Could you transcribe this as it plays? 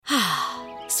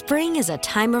Spring is a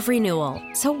time of renewal,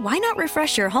 so why not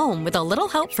refresh your home with a little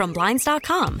help from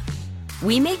Blinds.com?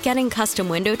 We make getting custom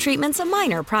window treatments a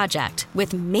minor project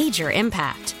with major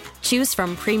impact. Choose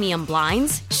from premium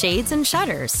blinds, shades, and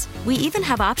shutters. We even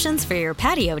have options for your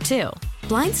patio, too.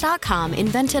 Blinds.com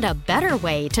invented a better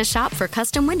way to shop for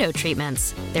custom window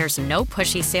treatments. There's no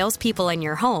pushy salespeople in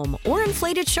your home or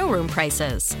inflated showroom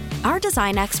prices. Our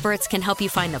design experts can help you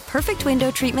find the perfect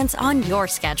window treatments on your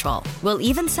schedule. We'll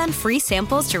even send free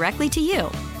samples directly to you.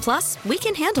 Plus, we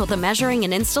can handle the measuring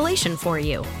and installation for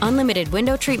you. Unlimited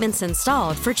window treatments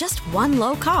installed for just one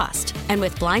low cost. And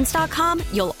with Blinds.com,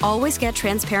 you'll always get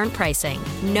transparent pricing.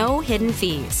 No hidden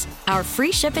fees. Our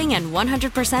free shipping and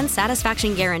 100%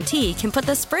 satisfaction guarantee can put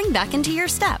the spring back into your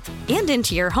step and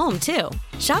into your home, too.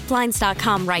 Shop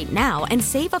Blinds.com right now and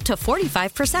save up to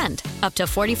 45%. Up to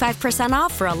 45%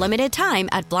 off for a limited time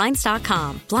at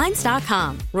Blinds.com.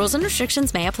 Blinds.com. Rules and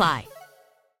restrictions may apply.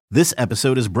 This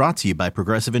episode is brought to you by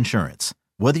Progressive Insurance.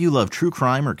 Whether you love true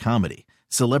crime or comedy,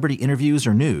 celebrity interviews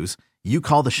or news, you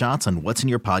call the shots on what's in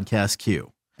your podcast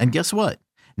queue. And guess what?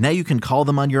 Now you can call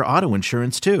them on your auto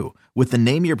insurance too with the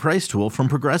Name Your Price tool from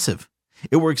Progressive.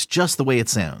 It works just the way it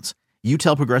sounds. You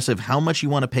tell Progressive how much you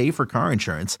want to pay for car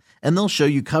insurance, and they'll show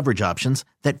you coverage options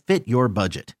that fit your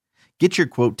budget. Get your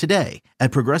quote today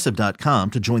at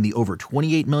Progressive.com to join the over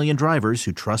 28 million drivers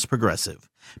who trust Progressive.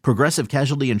 Progressive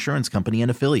Casualty Insurance Company and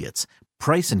Affiliates.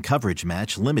 Price and coverage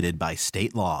match limited by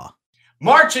state law.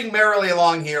 Marching merrily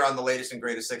along here on the latest and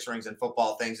greatest six rings and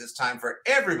football things, it's time for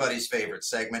everybody's favorite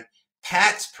segment,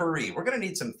 Pat's Paris. We're going to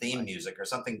need some theme music or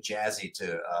something jazzy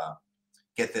to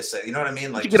get this. You know what I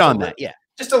mean? Like, get on that, yeah.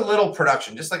 Just a little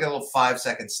production, just like a little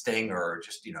 5-second sting, or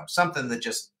just, you know, something that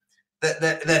just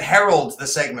that heralds the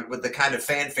segment with the kind of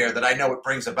fanfare that I know it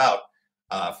brings about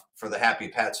for the happy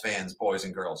Pats fans, boys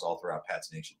and girls all throughout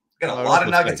Pats Nation. Got a lot of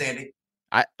nuggets, Andy.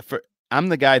 I'm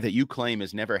the guy that you claim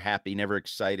is never happy, never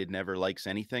excited, never likes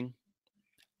anything.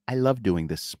 I love doing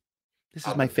this. This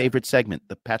is my favorite segment,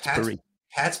 the Pat's Paris.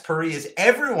 Pat's Paris is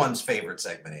everyone's favorite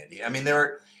segment, Andy. I mean,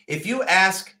 if you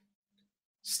ask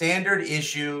standard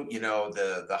issue, you know,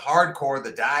 the hardcore,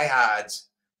 the diehards,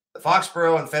 the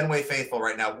Foxborough and Fenway faithful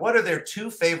right now, what are their two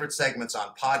favorite segments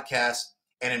on podcasts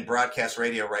and in broadcast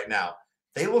radio right now?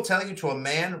 They will tell you to a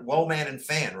man, woe man, and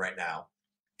fan right now.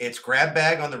 It's Grab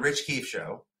Bag on the Rich Keefe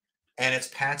Show, and it's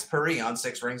Pat's Paris on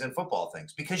Six Rings and Football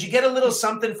Things, because you get a little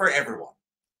something for everyone.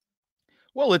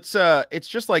 Well, it's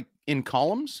just like in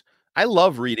columns. I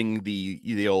love reading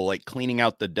the old, like, cleaning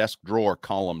out the desk drawer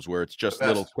columns where it's just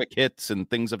little quick hits and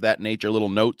things of that nature, little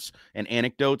notes and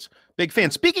anecdotes. Big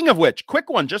fan. Speaking of which, quick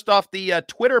one just off the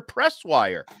Twitter press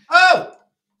wire. Oh!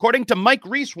 According to Mike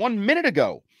Reese 1 minute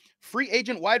ago, free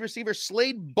agent wide receiver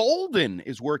Slade Bolden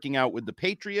is working out with the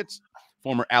Patriots.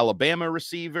 Former Alabama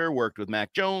receiver, worked with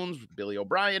Mac Jones. Billy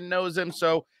O'Brien knows him.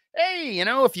 So, hey, you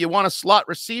know, if you want a slot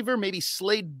receiver, maybe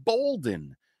Slade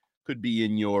Bolden could be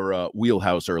in your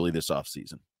wheelhouse early this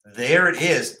offseason. There it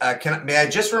is. May I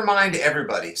just remind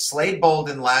everybody, Slade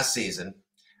Bolden last season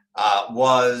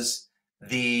was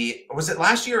it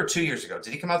last year or 2 years ago?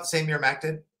 Did he come out the same year Mac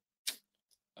did?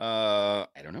 I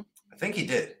don't know. I think he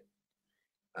did.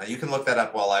 You can look that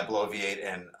up while I bloviate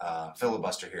and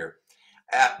filibuster here.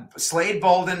 Slade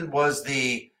Bolden was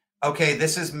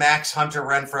this is Max Hunter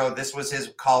Renfrow. This was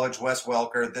his college Wes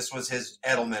Welker. This was his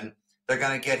Edelman. They're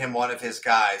going to get him one of his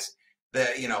guys. The,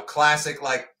 you know, classic,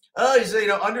 like, oh, he's, you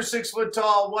know, under 6 foot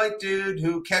tall white dude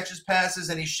who catches passes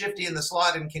and he's shifty in the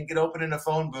slot and can get open in a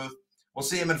phone booth. We'll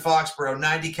see him in Foxborough.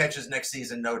 90 catches next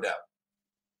season, no doubt.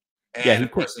 And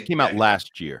yeah, he came out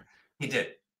last year. He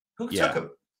did. Who took him?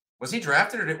 Was he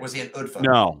drafted or was he an UDFA?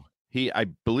 No, I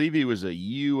believe he was a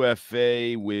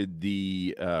UFA with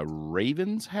the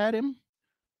Ravens had him.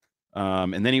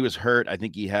 And then he was hurt. I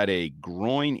think he had a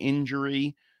groin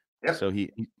injury. Yep. So he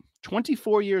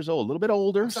 24 years old, a little bit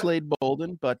older, Slade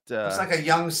Bolden, but looks like a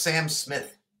young Sam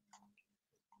Smith.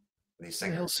 Who the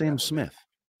hell Sam Smith?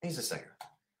 He's a singer.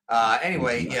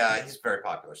 Anyway, yeah, he's a very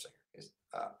popular singer.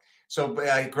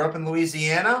 He grew up in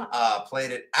Louisiana,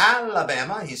 played at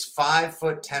Alabama. He's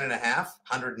 5'10.5",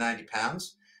 190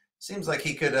 pounds. Seems like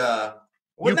he could.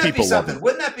 Wouldn't that be something?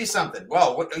 Wouldn't that be something?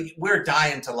 Well, we're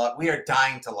dying to love. We are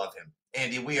dying to love him,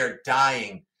 Andy. We are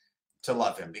dying to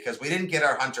love him because we didn't get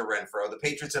our Hunter Renfrow. The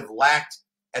Patriots have lacked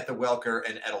at the Welker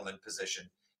and Edelman position.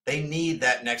 They need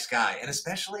that next guy. And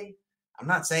especially, I'm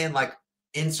not saying like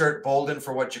insert Bolden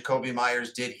for what Jacoby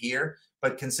Myers did here,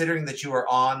 but considering that you are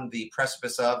on the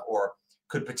precipice of or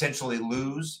could potentially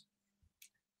lose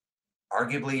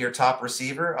arguably your top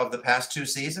receiver of the past 2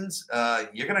 seasons,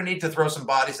 you're going to need to throw some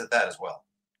bodies at that as well.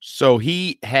 So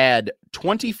he had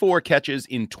 24 catches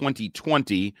in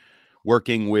 2020,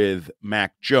 working with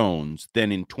Mac Jones.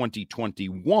 Then in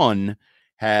 2021,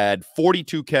 had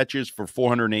 42 catches for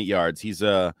 408 yards. He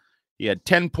had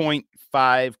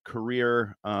 10.5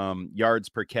 career yards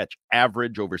per catch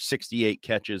average over 68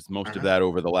 catches, most of that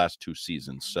over the last 2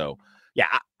 seasons. So, yeah.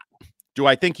 Do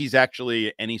I think he's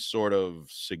actually any sort of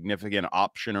significant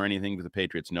option or anything for the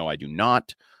Patriots? No, I do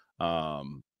not.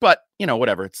 But,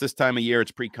 whatever. It's this time of year.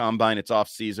 It's pre-combine. It's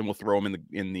off-season. We'll throw him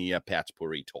in the Pats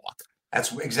Puri talk.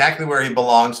 That's exactly where he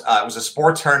belongs. It was a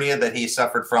sports hernia that he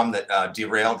suffered from that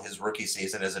derailed his rookie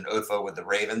season as an OFO with the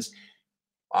Ravens.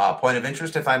 Point of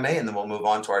interest, if I may, and then we'll move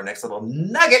on to our next little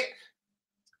nugget.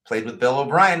 Played with Bill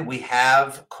O'Brien. We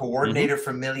have coordinator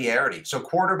familiarity. So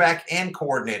quarterback and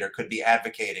coordinator could be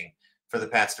advocating for the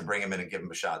Pats to bring him in and give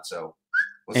him a shot. So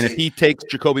we'll see. If he takes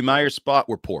Jacoby Meyer's spot,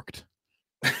 we're porked.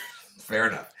 Fair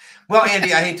enough. Well,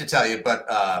 Andy, I hate to tell you, but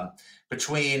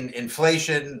between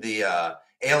inflation, the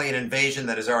alien invasion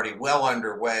that is already well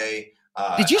underway.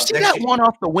 Did you see that one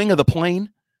off the wing of the plane?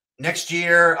 Next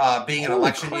year, being an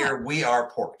election year, we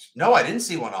are porked. No, I didn't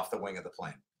see one off the wing of the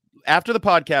plane. After the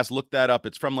podcast, look that up.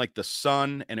 It's from like the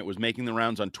Sun, and it was making the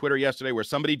rounds on Twitter yesterday where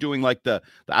somebody doing like the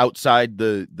outside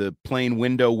the plane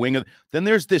window wing of. Then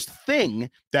there's this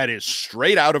thing that is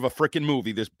straight out of a freaking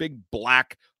movie, this big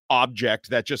black object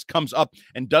that just comes up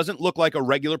and doesn't look like a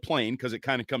regular plane because it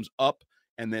kind of comes up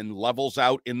and then levels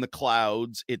out in the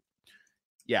clouds.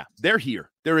 Yeah, they're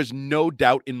here. There is no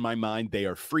doubt in my mind they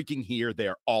are freaking here. They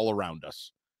are all around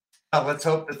us. Let's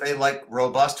hope that they like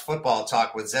robust football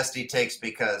talk with zesty takes,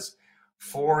 because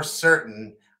for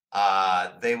certain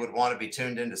they would want to be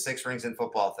tuned into Six Rings and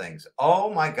Football Things. Oh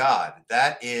my God,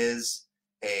 that is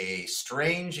a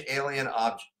strange alien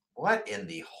object. What in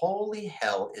the holy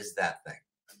hell is that thing?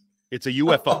 It's a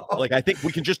UFO. Like, I think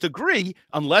we can just agree,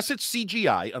 unless it's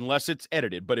CGI, unless it's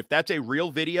edited. But if that's a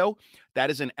real video, that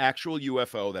is an actual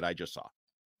UFO that I just saw.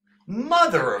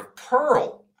 Mother of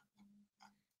pearl.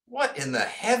 What in the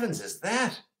heavens is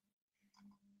that?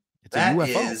 It's a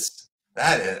UFO.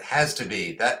 That has to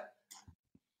be that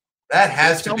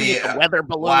has to be a weather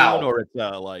balloon. Wow. Or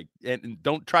it's and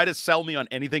don't try to sell me on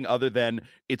anything other than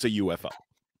it's a UFO.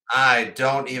 All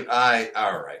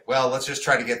right. Well, let's just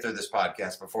try to get through this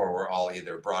podcast before we're all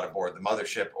either brought aboard the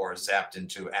mothership or zapped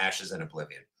into ashes and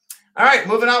oblivion. All right,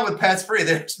 moving on with Pats Free.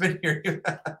 There's been your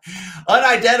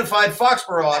unidentified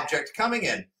Foxborough object coming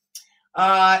in.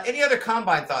 Any other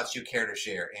combine thoughts you care to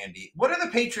share, Andy? What are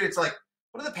the Patriots like?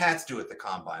 What do the Pats do at the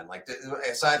combine? Like,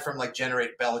 aside from like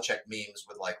generate Belichick memes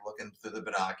with like looking through the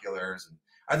binoculars, and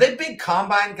are they big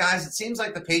combine guys? It seems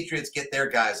like the Patriots get their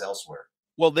guys elsewhere.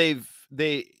 Well,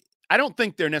 I don't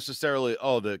think they're necessarily,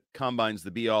 the combine's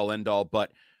the be all end all,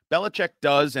 but Belichick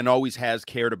does and always has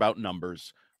cared about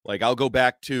numbers. Like, I'll go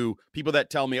back to people that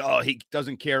tell me, he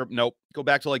doesn't care. Nope. Go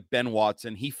back to like Ben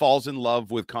Watson. He falls in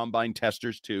love with combine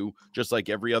testers too, just like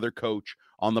every other coach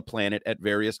on the planet at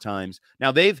various times.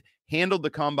 Now, they've handled the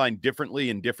combine differently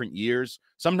in different years.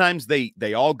 Sometimes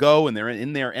they all go and they're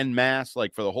in there en masse,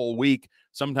 like for the whole week.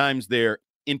 Sometimes they're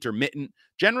intermittent.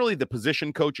 Generally, the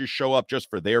position coaches show up just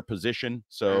for their position.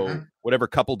 So whatever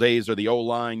couple days or the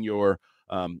O-line, your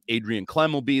Adrian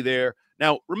Clem will be there.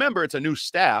 Now, remember, it's a new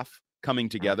staff coming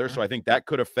together. So I think that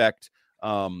could affect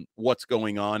what's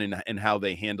going on and how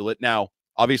they handle it. Now,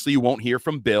 obviously, you won't hear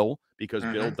from Bill because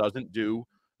Bill doesn't do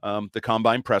the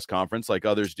combine press conference like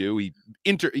others do. He's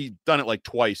done it like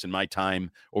twice in my time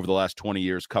over the last 20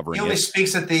 years covering it. He only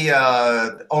speaks at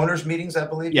the owners' meetings, I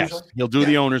believe. Yes, usually? He'll do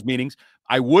the owners' meetings.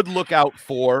 I would look out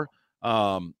for,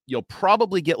 you'll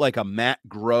probably get like a Matt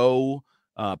Groh,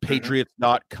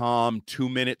 Patriots.com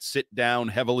 2-minute sit-down,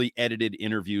 heavily edited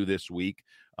interview this week.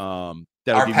 Our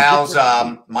pals,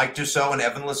 Mike Dussault and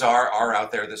Evan Lazar are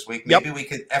out there this week. Maybe we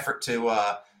could effort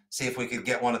to see if we could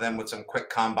get one of them with some quick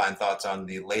combine thoughts on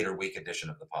the later week edition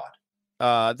of the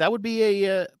pod. That would be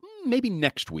a maybe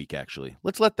next week, actually.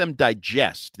 Let's let them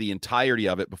digest the entirety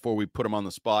of it before we put them on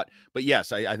the spot. But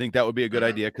yes, I think that would be a good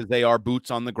idea because they are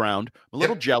boots on the ground. I'm a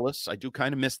little jealous. I do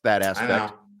kind of miss that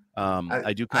aspect.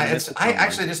 I do kind of miss it. I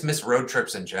actually just miss road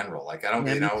trips in general. Like, I don't,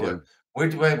 we're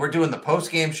doing the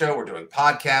post-game show. We're doing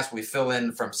podcasts. We fill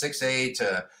in from 6A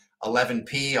to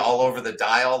 11P all over the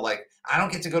dial. Like, I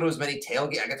don't get to go to as many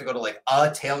tailgates. I got to go to like a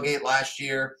tailgate last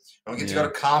year. I don't get to go to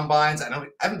combines. I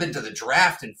haven't been to the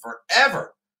draft in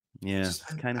forever. Yeah,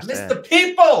 I miss the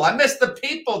people. I miss the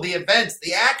people, the events,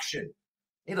 the action.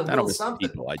 Need a little something.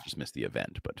 People. I just miss the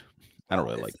event, but I don't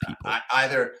really like people.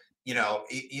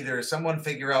 Either someone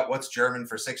figure out what's German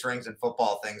for Six Rings and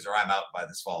Football Things, or I'm out by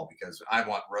this fall because I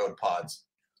want road pods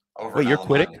over. Wait, you're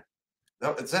quitting?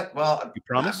 No, it's that. Well, you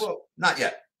promise? Not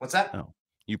yet. What's that? Oh,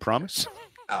 you promise?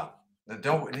 Oh,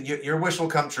 Your wish will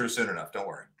come true soon enough. Don't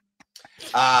worry.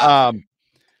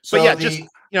 But yeah, just,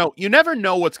 you never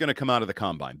know what's going to come out of the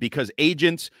combine, because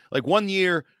agents, like one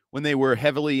year when they were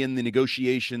heavily in the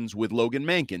negotiations with Logan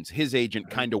Mankins, his agent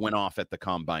kind of went off at the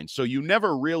combine. So you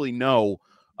never really know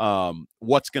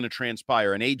what's going to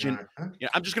transpire. An agent,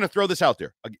 I'm just going to throw this out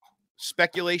there.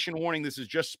 Speculation warning. This is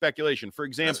just speculation. For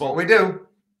example, that's what we do.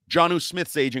 Jonnu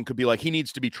Smith's agent could be like, he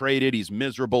needs to be traded. He's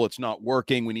miserable. It's not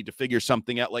working. We need to figure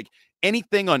something out. Like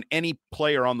anything on any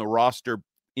player on the roster,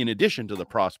 in addition to the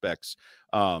prospects,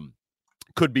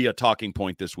 could be a talking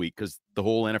point this week, because the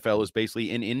whole NFL is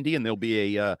basically in Indy, and there'll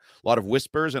be a lot of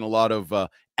whispers and a lot of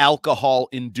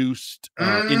alcohol-induced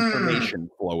information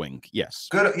flowing. Yes,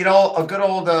 good.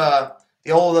 The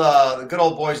good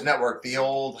old boys network, the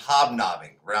old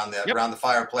hobnobbing around the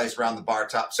fireplace, around the bar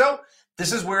top. So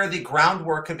this is where the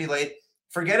groundwork could be laid.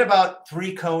 Forget about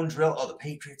 3-cone drill. Oh, the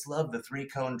Patriots love the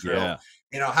 3-cone drill.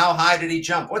 Yeah. How high did he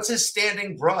jump? What's his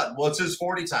standing broad? What's his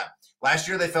 40 time? Last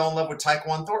year, they fell in love with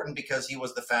Tyquan Thornton because he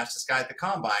was the fastest guy at the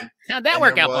combine. How'd that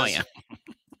work out for you?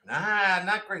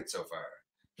 Not great so far.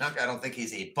 I don't think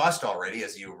he's a bust already,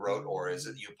 as you wrote, or is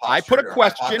it you? I put a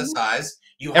question.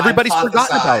 Everybody's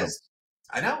forgotten about him.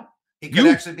 I know. He could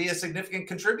actually be a significant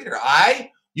contributor.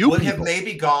 Have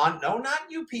maybe gone. No, not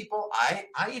you people. I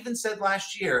even said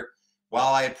last year,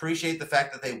 while I appreciate the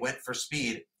fact that they went for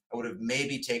speed, I would have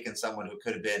maybe taken someone who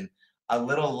could have been a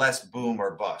little less boom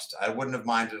or bust. I wouldn't have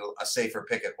minded a safer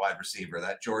pick at wide receiver.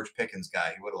 That George Pickens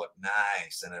guy, he would have looked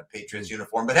nice in a Patriots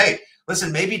uniform. But hey,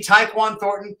 listen, maybe Tyquan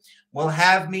Thornton will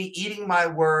have me eating my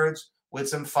words with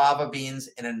some fava beans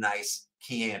and a nice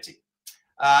Chianti.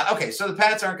 Okay, so the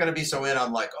Pats aren't going to be so in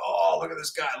on like, oh, look at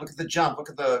this guy. Look at the jump. Look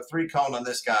at the 3-cone on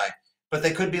this guy. But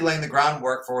they could be laying the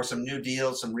groundwork for some new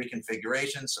deals, some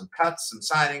reconfigurations, some cuts, some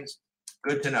signings.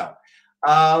 Good to know.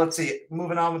 Let's see.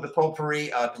 Moving on with the potpourri.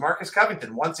 DeMarcus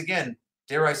Covington, once again,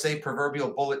 dare I say, proverbial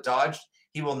bullet dodged.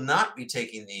 He will not be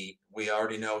taking we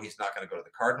already know he's not going to go to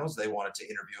the Cardinals. They wanted to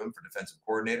interview him for defensive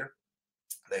coordinator.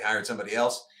 They hired somebody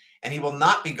else. And he will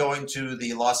not be going to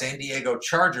the Los Angeles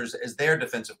Chargers as their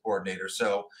defensive coordinator.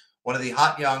 So one of the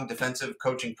hot young defensive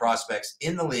coaching prospects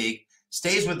in the league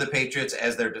stays with the Patriots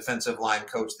as their defensive line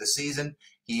coach this season.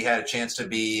 He had a chance to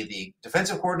be the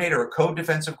defensive coordinator or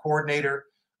co-defensive coordinator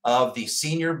of the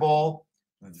Senior Bowl.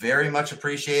 Very much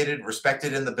appreciated,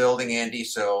 respected in the building, Andy.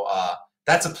 So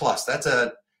that's a plus. That's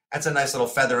a nice little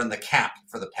feather in the cap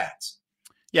for the Pats.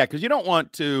 Yeah, because you don't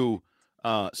want to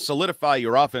solidify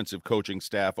your offensive coaching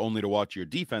staff only to watch your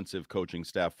defensive coaching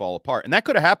staff fall apart. And that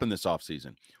could have happened this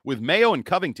offseason. With Mayo and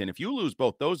Covington, if you lose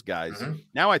both those guys,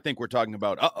 now I think we're talking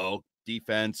about,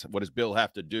 defense. What does Bill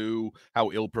have to do?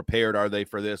 How ill-prepared are they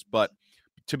for this? But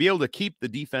to be able to keep the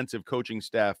defensive coaching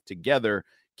staff together,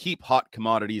 keep hot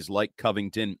commodities like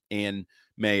Covington and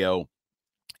Mayo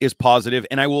is positive.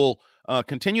 And I will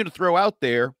continue to throw out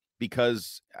there,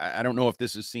 because I don't know if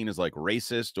this is seen as like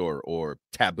racist or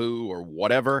taboo or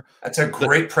whatever. That's a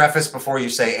great preface before you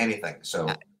say anything.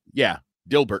 So yeah,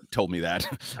 Dilbert told me that.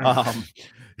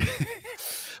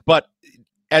 But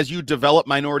as you develop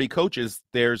minority coaches,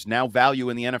 there's now value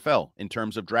in the NFL in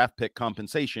terms of draft pick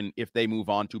compensation if they move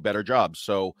on to better jobs.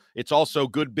 So it's also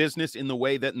good business in the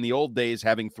way that in the old days,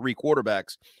 having 3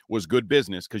 quarterbacks was good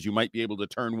business, because you might be able to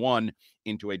turn one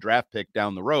into a draft pick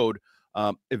down the road.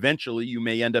 Eventually, you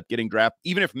may end up getting drafted,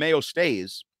 even if Mayo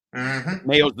stays.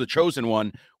 Mayo's the chosen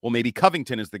one. Well, maybe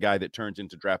Covington is the guy that turns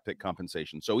into draft pick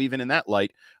compensation. So even in that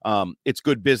light, it's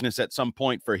good business at some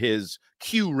point for his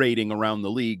Q rating around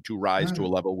the league to rise to a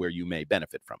level where you may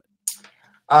benefit from it.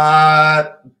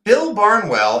 Bill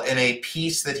Barnwell, in a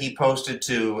piece that he posted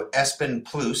to ESPN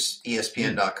Plus,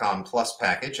 ESPN.com Plus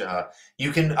package,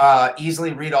 you can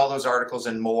easily read all those articles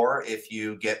and more if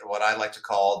you get what I like to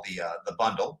call the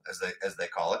bundle, as they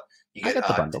call it. You get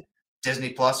the bundle. Disney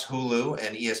Plus, Hulu,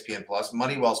 and ESPN Plus.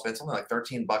 Money well spent. It's only like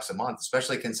 $13 a month,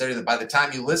 especially considering that by the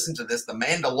time you listen to this, The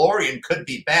Mandalorian could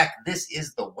be back. This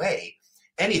is the way.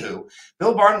 Anywho,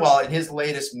 Bill Barnwell, in his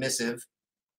latest missive,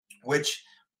 which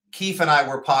Keith and I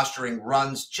were posturing,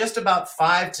 runs just about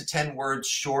 5 to 10 words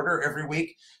shorter every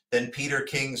week than Peter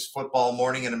King's Football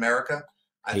Morning in America.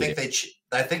 I think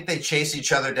they chase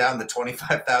each other down the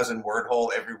 25,000 word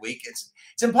hole every week. It's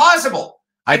impossible.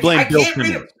 I blame Bill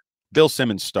Simmons. Bill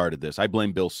Simmons started this. I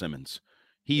blame Bill Simmons.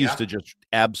 He used to just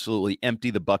absolutely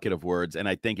empty the bucket of words, and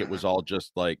I think it was all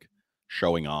just like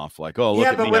showing off, like, oh, look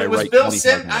at me. When it was Bill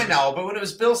Simmons, I know, but when it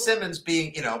was Bill Simmons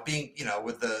being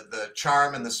with the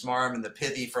charm and the smarm and the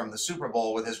pithy from the Super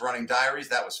Bowl with his running diaries,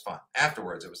 that was fun.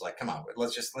 Afterwards, it was like, come on,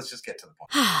 let's just get to the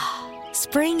point.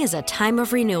 Spring is a time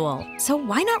of renewal, so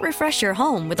why not refresh your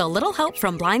home with a little help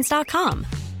from Blinds.com?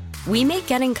 We make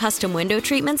getting custom window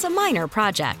treatments a minor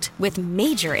project with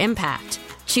major impact.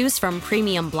 Choose from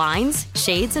premium blinds,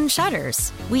 shades, and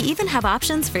shutters. We even have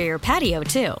options for your patio,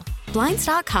 too.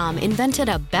 Blinds.com invented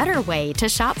a better way to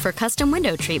shop for custom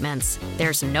window treatments.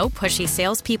 There's no pushy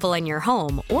salespeople in your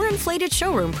home or inflated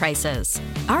showroom prices.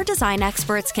 Our design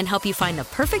experts can help you find the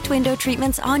perfect window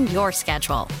treatments on your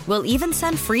schedule. We'll even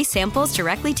send free samples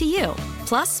directly to you.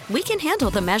 Plus, we can handle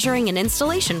the measuring and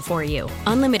installation for you.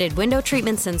 Unlimited window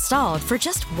treatments installed for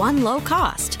just one low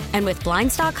cost. And with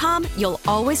Blinds.com, you'll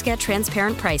always get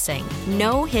transparent pricing.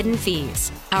 No hidden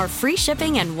fees. Our free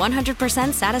shipping and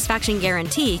 100% satisfaction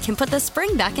guarantee can put the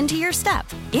spring back into your step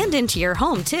and into your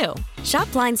home, too.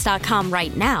 Shop Blinds.com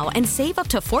right now and save up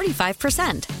to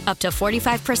 45%. Up to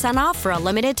 45% off for a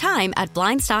limited time at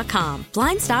Blinds.com.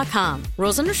 Blinds.com.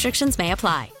 Rules and restrictions may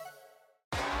apply.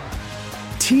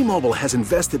 T-Mobile has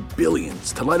invested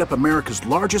billions to light up America's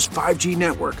largest 5G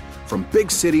network, from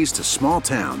big cities to small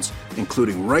towns,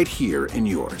 including right here in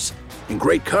yours. And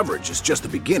great coverage is just the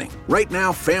beginning. Right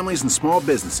now, families and small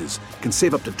businesses can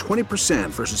save up to 20%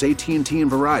 versus AT&T and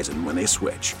Verizon when they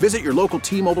switch. Visit your local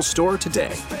T-Mobile store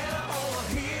today.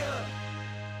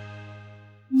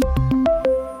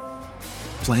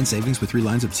 Plan savings with 3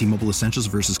 lines of T-Mobile Essentials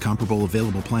versus comparable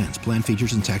available plans. Plan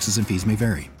features and taxes and fees may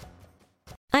vary.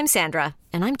 I'm Sandra,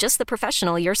 and I'm just the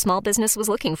professional your small business was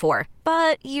looking for.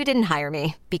 But you didn't hire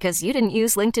me because you didn't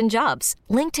use LinkedIn Jobs.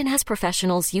 LinkedIn has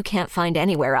professionals you can't find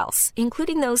anywhere else,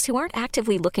 including those who aren't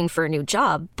actively looking for a new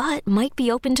job, but might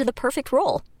be open to the perfect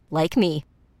role, like me.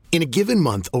 In a given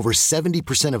month, over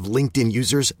 70% of LinkedIn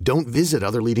users don't visit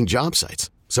other leading job sites.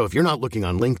 So if you're not looking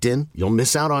on LinkedIn, you'll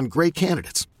miss out on great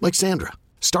candidates, like Sandra.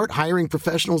 Start hiring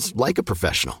professionals like a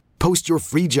professional. Post your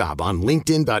free job on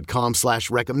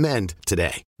linkedin.com/recommend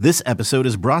today. This episode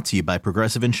is brought to you by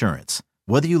Progressive Insurance.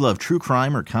 Whether you love true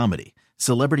crime or comedy,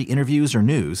 celebrity interviews or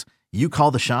news, you call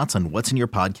the shots on what's in your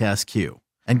podcast queue.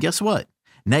 And guess what?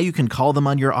 Now you can call them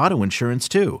on your auto insurance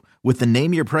too with the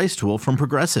Name Your Price tool from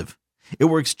Progressive. It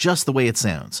works just the way it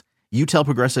sounds. You tell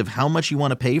Progressive how much you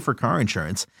want to pay for car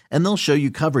insurance, and they'll show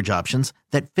you coverage options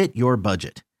that fit your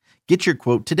budget. Get your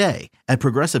quote today at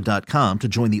Progressive.com to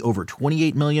join the over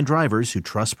 28 million drivers who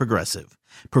trust Progressive.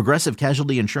 Progressive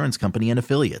Casualty Insurance Company and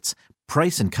Affiliates.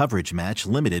 Price and coverage match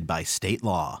limited by state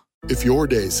law. If your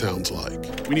day sounds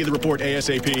like... We need the report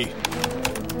ASAP.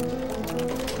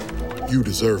 You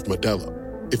deserve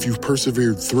Modelo. If you've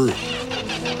persevered through...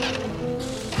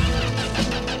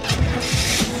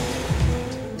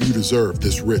 You deserve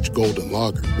this rich golden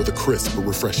lager with a crisp but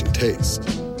refreshing taste.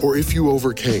 Or if you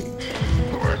overcame...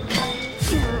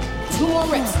 2 more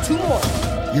reps, 2 more.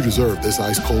 You deserve this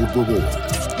ice-cold reward.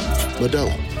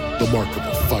 Modelo, the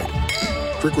Remarkable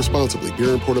Fighter. Drink responsibly.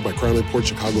 Beer imported by Crown Imports,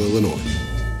 Chicago, Illinois.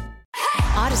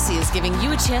 Odyssey is giving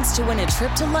you a chance to win a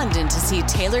trip to London to see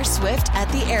Taylor Swift at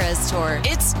the Eras Tour.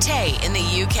 It's Tay in the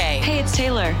UK. Hey, it's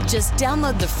Taylor. Just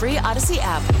download the free Odyssey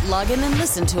app, log in and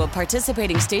listen to a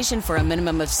participating station for a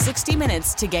minimum of 60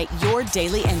 minutes to get your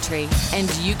daily entry.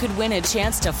 And you could win a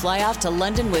chance to fly off to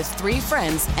London with 3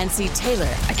 friends and see Taylor.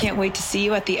 I can't wait to see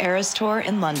you at the Eras Tour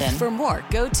in London. For more,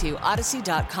 go to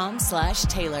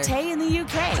odyssey.com/Taylor. Tay in the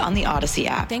UK. It's on the Odyssey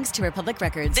app. Thanks to Republic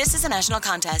Records. This is a national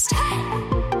contest.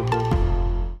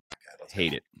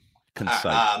 Hate it.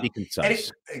 Concise. Be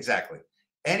concise. Exactly.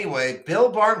 Anyway, Bill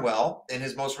Barnwell, in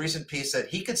his most recent piece, said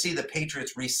he could see the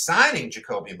Patriots re-signing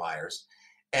Jakobi Meyers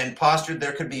and postured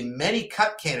there could be many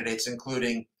cut candidates,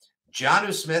 including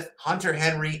Jonnu Smith, Hunter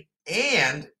Henry,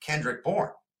 and Kendrick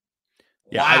Bourne.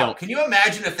 Yeah, wow. Can you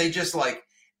imagine if they just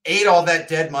ate all that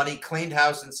dead money, cleaned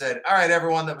house, and said, all right,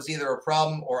 everyone that was either a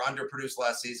problem or underproduced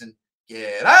last season,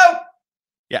 get out?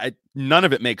 Yeah, none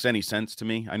of it makes any sense to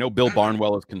me. I know Bill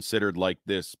Barnwell is considered like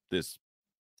this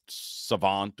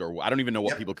savant, or I don't even know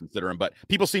what people consider him, but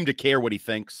people seem to care what he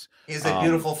thinks. He's a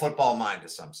beautiful football mind,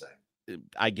 as some say.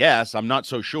 I guess. I'm not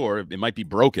so sure. It might be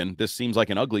broken. This seems like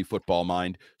an ugly football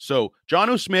mind. So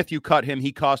Jonnu Smith, you cut him.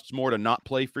 He costs more to not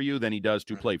play for you than he does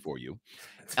to play for you.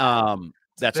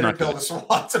 That's not good.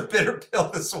 It's a bitter pill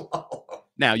to swallow.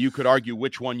 Now, you could argue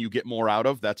which one you get more out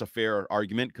of. That's a fair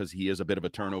argument because he is a bit of a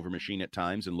turnover machine at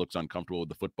times and looks uncomfortable with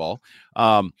the football.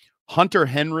 Hunter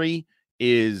Henry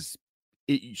is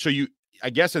I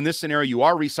guess in this scenario, you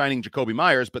are re-signing Jakobi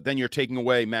Meyers, but then you're taking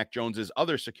away Mac Jones's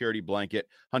other security blanket,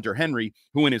 Hunter Henry,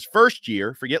 who in his first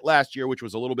year, forget last year, which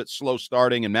was a little bit slow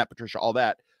starting and Matt Patricia, all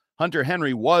that, Hunter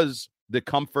Henry was the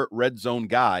comfort red zone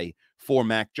guy for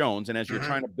Mac Jones. And as you're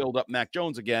trying to build up Mac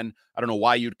Jones again, I don't know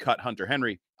why you'd cut Hunter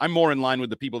Henry. I'm more in line with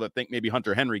the people that think maybe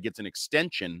Hunter Henry gets an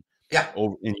extension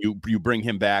and you bring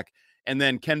him back. And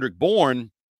then Kendrick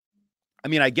Bourne, I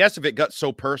mean, I guess if it got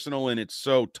so personal and it's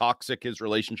so toxic, his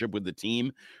relationship with the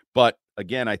team. But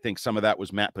again, I think some of that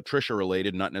was Matt Patricia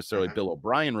related, not necessarily Bill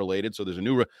O'Brien related. So there's a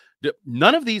new,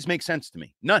 none of these make sense to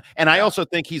me. None. And I also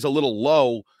think he's a little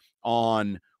low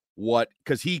on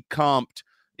because he comped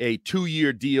a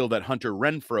 2-year deal that Hunter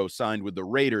Renfroe signed with the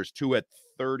Raiders, 2 at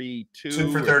 32.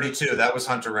 2 for 32. That was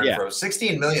Hunter Renfroe. Yeah.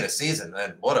 $16 million a season.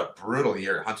 And what a brutal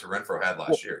year Hunter Renfroe had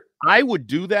last year. I would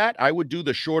do that. I would do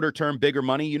the shorter term, bigger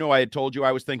money. You know, I had told you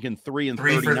I was thinking 3 and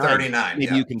 3 for 39.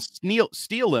 Maybe you can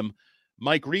steal him.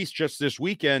 Mike Reese just this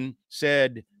weekend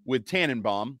said with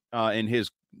Tannenbaum in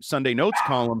his Sunday Notes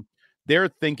column, they're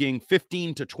thinking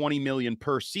 15 to 20 million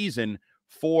per season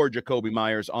for Jakobi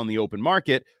Meyers on the open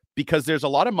market because there's a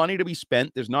lot of money to be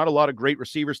spent. There's not a lot of great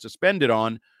receivers to spend it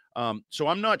on. So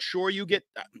I'm not sure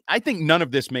I think none of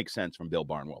this makes sense from Bill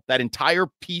Barnwell. That entire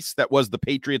piece that was the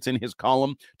Patriots in his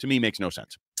column to me makes no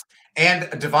sense. And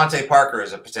Devontae Parker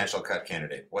is a potential cut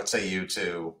candidate. What say you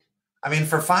to,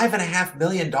 for $5.5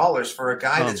 million for a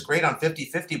guy that's great on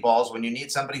 50-50 balls when you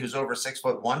need somebody who's over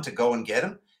 6'1" to go and get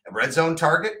him, a red zone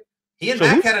target. He and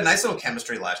Mac had a nice little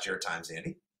chemistry last year at times,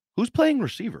 Andy. Who's playing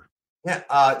receiver? Yeah,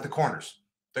 the corners.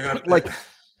 They're going to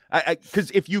because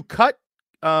if you cut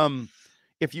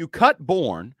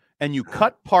Bourne and you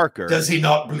cut Parker, does he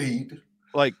not bleed?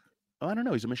 I don't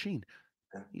know. He's a machine.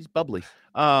 He's bubbly.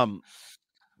 But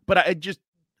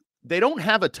they don't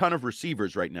have a ton of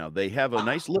receivers right now. They have a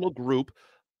nice little group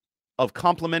of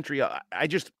complementary.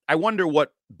 I wonder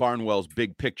what Barnwell's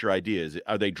big picture idea is.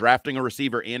 Are they drafting a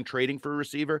receiver and trading for a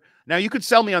receiver? Now you could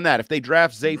sell me on that. If they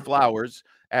draft Zay Flowers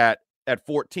at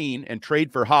 14 and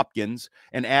trade for Hopkins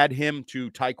and add him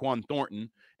to Tyquan Thornton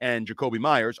and Jakobi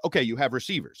Meyers, okay, you have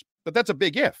receivers. But that's a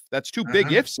big if. That's two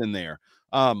big ifs in there.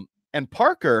 And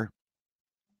Parker,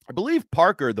 I believe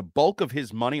Parker, the bulk of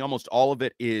his money, almost all of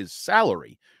it is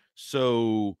salary.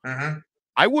 So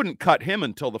I wouldn't cut him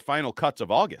until the final cuts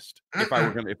of August. If I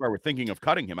were thinking of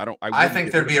cutting him, I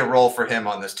think there'd be a role for him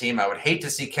on this team. I would hate to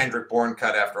see Kendrick Bourne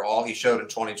cut after all he showed in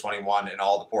 2021 and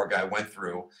all the poor guy went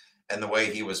through and the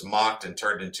way he was mocked and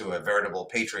turned into a veritable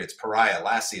Patriots pariah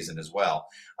last season as well.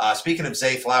 Speaking of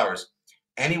Zay Flowers,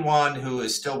 anyone who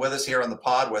is still with us here on the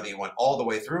pod, whether you went all the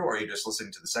way through or you're just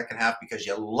listening to the second half because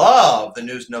you love the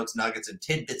news, notes, nuggets, and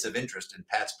tidbits of interest in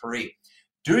Pat's Paris,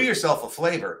 do yourself a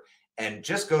flavor and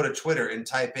just go to Twitter and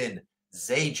type in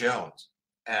Zay Jones,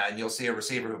 and you'll see a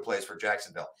receiver who plays for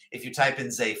Jacksonville. If you type in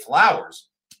Zay Flowers,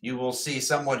 you will see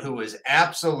someone who is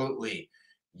absolutely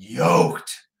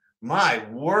yoked. My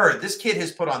word, this kid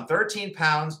has put on 13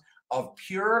 pounds of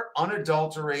pure,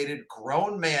 unadulterated,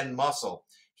 grown man muscle.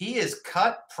 He is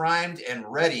cut, primed, and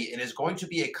ready and is going to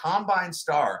be a combine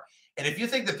star. And if you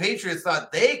think the Patriots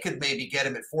thought they could maybe get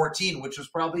him at 14, which was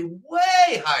probably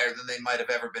way higher than they might have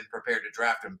ever been prepared to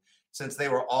draft him, since they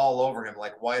were all over him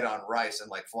like white on rice and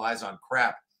like flies on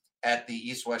crap at the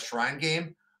East-West Shrine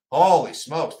game, holy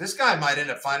smokes, this guy might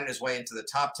end up finding his way into the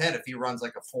top 10 if he runs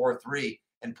like a 4.3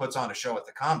 and puts on a show at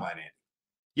the Combine, Andy.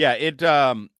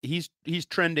 Yeah, he's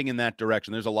trending in that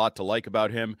direction. There's a lot to like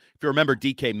about him. If you remember,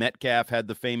 DK Metcalf had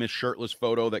the famous shirtless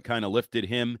photo that kind of lifted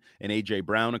him and A.J.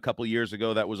 Brown a couple of years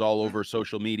ago. That was all over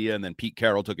social media, and then Pete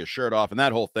Carroll took his shirt off, and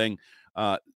that whole thing.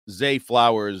 Zay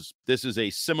Flowers, this is a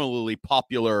similarly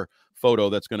popular photo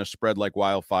that's going to spread like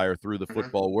wildfire through the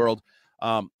football world.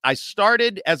 I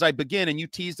started, as I begin, and you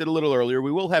teased it a little earlier,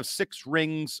 we will have 6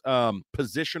 Rings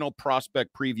positional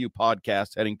prospect preview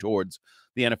podcast heading towards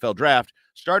the NFL draft.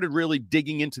 Started really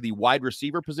digging into the wide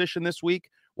receiver position this week.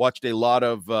 Watched a lot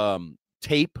of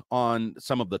tape on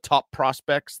some of the top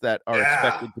prospects that are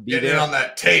expected to be there. On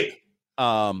that tape.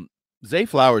 Zay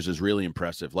Flowers is really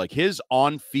impressive. Like his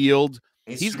on-field,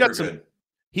 he's got some good.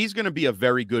 He's going to be a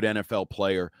very good NFL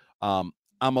player. I'm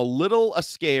a little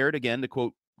scared, again, to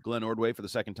quote Glenn Ordway for the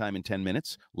second time in 10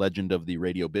 minutes, legend of the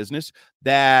radio business,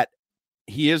 that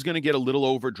he is going to get a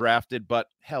little overdrafted, but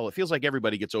hell, it feels like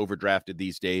everybody gets overdrafted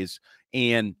these days.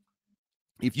 And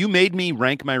if you made me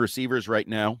rank my receivers right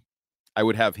now, I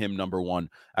would have him number 1.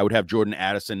 I would have Jordan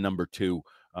Addison number 2.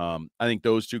 I think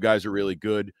those two guys are really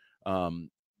good.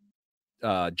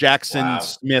 Jackson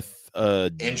Smith.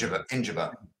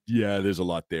 Injaba. Yeah, there's a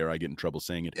lot there. I get in trouble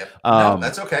saying it. Yep. No,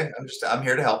 that's okay. I'm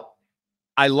here to help.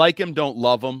 I like him, don't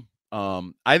love him.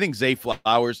 I think Zay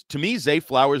Flowers, to me, Zay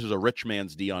Flowers is a rich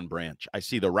man's Deion Branch. I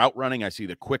see the route running. I see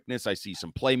the quickness. I see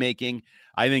some playmaking.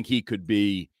 I think he could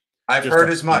be. I've heard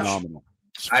as much.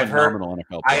 I have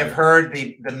heard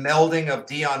the melding of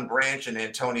Deion Branch and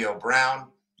Antonio Brown.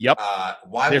 Yep.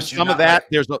 There's some of that.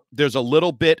 There's a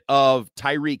little bit of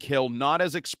Tyreek Hill, not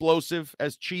as explosive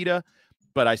as Cheetah,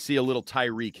 but I see a little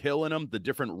Tyreek Hill in him, the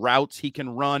different routes he can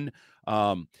run.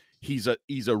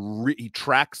 He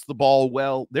tracks the ball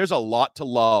well. There's a lot to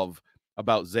love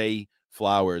about Zay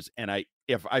Flowers. And I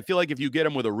feel like if you get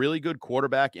him with a really good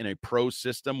quarterback in a pro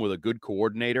system with a good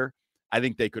coordinator, I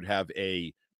think they could have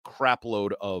a crap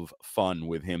load of fun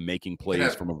with him making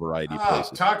plays from a variety of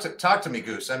places. Talk to me,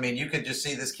 Goose. I mean, you can just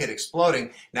see this kid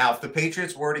exploding. Now, if the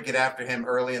Patriots were to get after him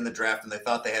early in the draft and they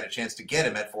thought they had a chance to get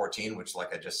him at 14, which,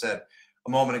 like I just said a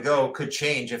moment ago, could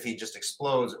change if he just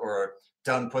explodes or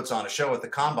Dunn puts on a show at the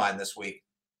combine this week,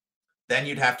 then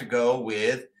you'd have to go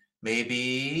with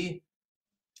maybe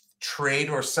trade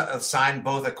or sign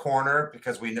both a corner,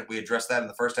 because we addressed that in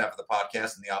the first half of the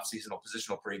podcast in the off-seasonal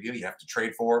positional preview. You have to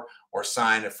trade for or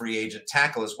sign a free agent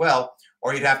tackle as well,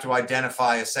 or you'd have to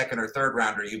identify a second or third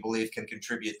rounder you believe can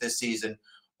contribute this season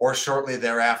or shortly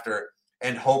thereafter,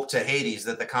 and hope to Hades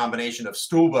that the combination of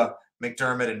Stuba,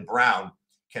 McDermott, and Brown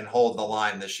can hold the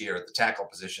line this year at the tackle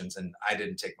positions. And I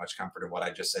didn't take much comfort in what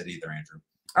I just said either, Andrew.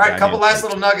 All right, couple last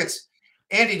little nuggets.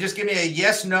 Andy, just give me a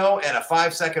yes, no, and a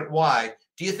 5-second why.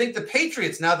 Do you think the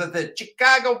Patriots, now that the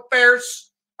Chicago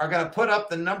Bears are going to put up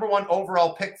the number 1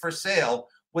 overall pick for sale,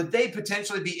 would they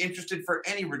potentially be interested for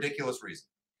any ridiculous reason?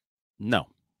 No.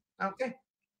 Okay.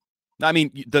 I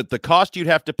mean, the cost you'd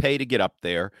have to pay to get up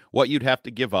there, what you'd have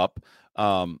to give up.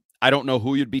 I don't know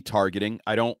who you'd be targeting.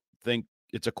 I don't think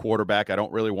it's a quarterback. I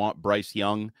don't really want Bryce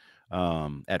Young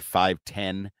at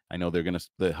 5'10". I know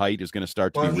the height is gonna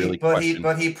start to be really questioned.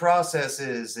 But he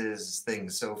processes his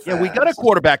things so fast. Yeah, we got a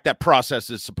quarterback that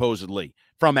processes supposedly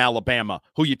from Alabama,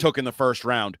 who you took in the first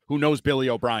round, who knows Billy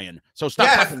O'Brien. So stop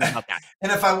talking about that.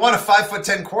 And if I want a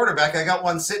 5'10" quarterback, I got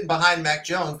one sitting behind Mac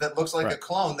Jones that looks like a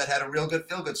clone that had a real good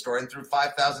feel-good story and threw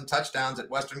 5,000 touchdowns at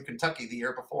Western Kentucky the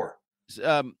year before.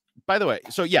 By the way,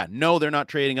 so yeah, no, they're not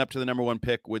trading up to the number 1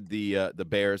 pick with the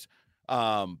Bears.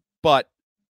 But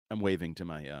I'm waving to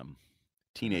my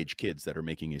teenage kids that are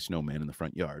making a snowman in the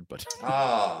front yard. But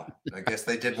I guess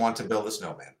they did want to build a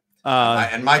snowman.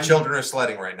 And my children are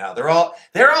sledding right now. They're all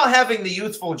having the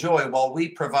youthful joy while we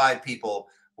provide people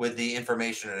with the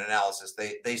information and analysis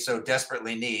they so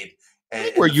desperately need.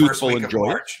 We're youthful and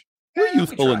joyous. We're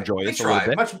youthful and joyous a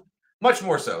little bit. Much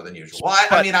more so than usual. Well,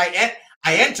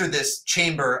 I enter this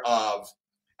chamber of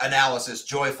analysis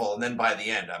joyful, and then by the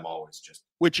end, I'm always just.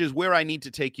 Which is where I need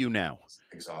to take you now.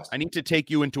 Exhausted. I need to take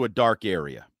you into a dark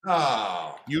area.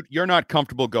 Oh. You're not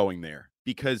comfortable going there,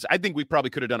 because I think we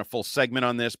probably could have done a full segment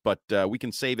on this, but we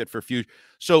can save it for future.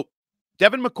 So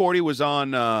Devin McCourty was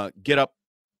on Get Up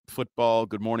Football,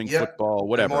 Good Morning Football,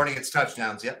 whatever. Good morning, it's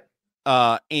touchdowns, yep.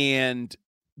 And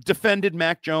defended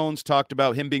Mac Jones, talked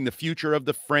about him being the future of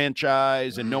the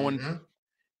franchise, and no one.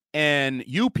 And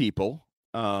you people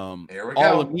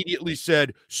all immediately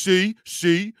said, see,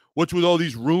 what's with all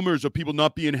these rumors of people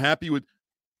not being happy with.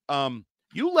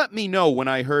 You let me know when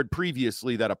I heard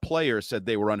previously that a player said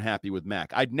they were unhappy with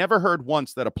Mac. I'd never heard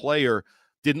once that a player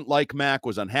didn't like Mac,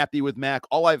 was unhappy with Mac.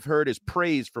 All I've heard is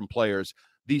praise from players.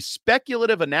 The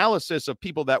speculative analysis of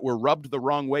people that were rubbed the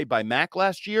wrong way by Mac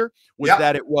last year was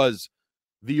that it was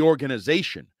the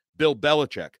organization, Bill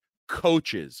Belichick,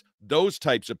 coaches, those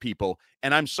types of people.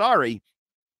 And I'm sorry,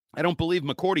 I don't believe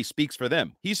McCourty speaks for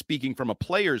them. He's speaking from a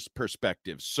player's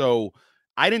perspective. So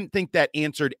I didn't think that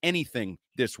answered anything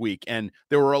this week. And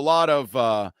there were a lot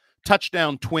of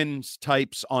touchdown twins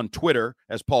types on Twitter,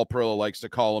 as Paul Perillo likes to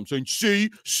call them, saying,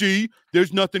 see,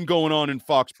 there's nothing going on in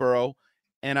Foxborough.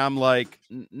 And I'm like,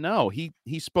 no, he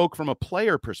spoke from a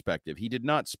player perspective. He did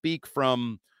not speak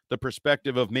from the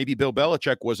perspective of maybe Bill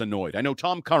Belichick was annoyed. I know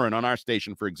Tom Curran on our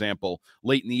station, for example,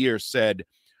 late in the year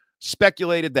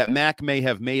speculated that Mac may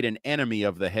have made an enemy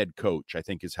of the head coach, I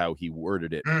think is how he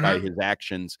worded it, by his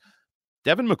actions.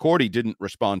 Devin McCourty didn't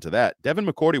respond to that. Devin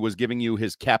McCourty was giving you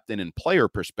his captain and player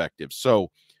perspective.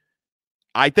 So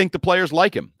I think the players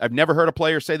like him. I've never heard a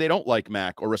player say they don't like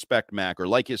Mac or respect Mac or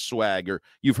like his swag, or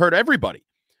you've heard everybody.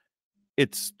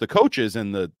 It's the coaches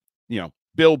and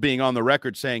Bill being on the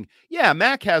record saying, yeah,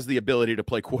 Mac has the ability to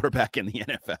play quarterback in the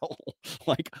NFL.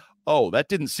 Like, oh, that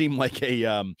didn't seem like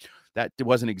that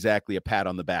wasn't exactly a pat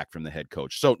on the back from the head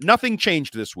coach. So nothing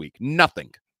changed this week.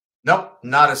 Nothing. Nope.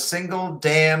 Not a single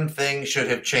damn thing should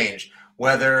have changed.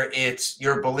 Whether it's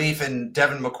your belief in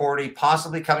Devin McCourty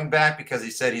possibly coming back because he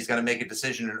said he's going to make a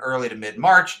decision in early to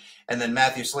mid-March, and then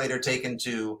Matthew Slater taken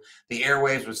to the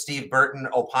airwaves with Steve Burton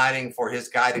opining for his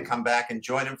guy to come back and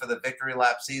join him for the victory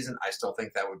lap season. I still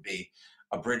think that would be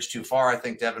a bridge too far. I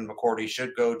think Devin McCourty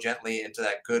should go gently into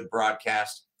that good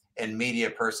broadcast and media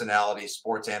personality,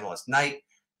 sports analyst night.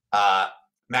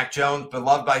 Mac Jones,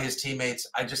 beloved by his teammates.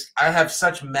 I have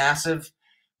such massive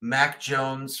Mac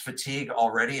Jones fatigue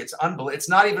already. It's unbelievable. It's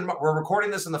not even, we're recording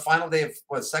this in the final day of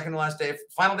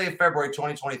final day of February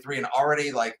 2023, and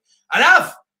already like,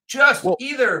 enough. Just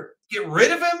either get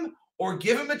rid of him or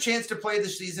give him a chance to play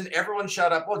this season. Everyone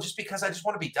shut up. Well, just because I just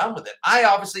want to be done with it. I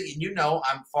obviously, and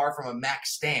I'm far from a Mac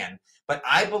stan, but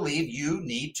I believe you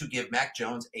need to give Mac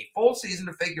Jones a full season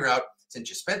to figure out, since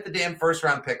you spent the damn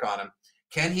first-round pick on him,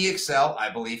 can he excel? I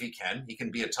believe he can. He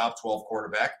can be a top 12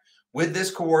 quarterback with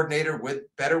this coordinator, with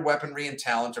better weaponry and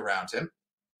talent around him.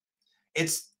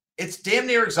 It's damn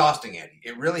near exhausting, Andy.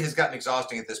 It really has gotten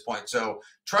exhausting at this point. So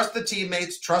trust the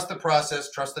teammates, trust the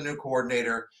process, trust the new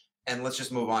coordinator, and let's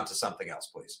just move on to something else,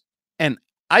 please. And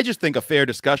I just think a fair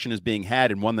discussion is being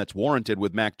had, and one that's warranted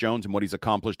with Mac Jones and what he's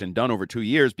accomplished and done over 2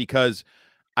 years, because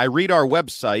I read our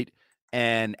website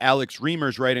and Alex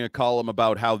Reamer's writing a column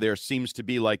about how there seems to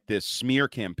be like this smear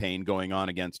campaign going on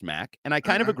against Mac. And I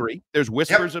kind of agree. There's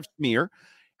whispers of smear.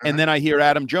 And then I hear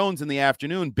Adam Jones in the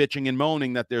afternoon bitching and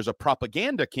moaning that there's a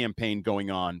propaganda campaign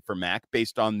going on for Mac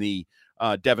based on the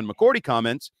Devin McCourty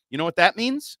comments. You know what that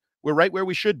means? We're right where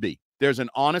we should be. There's an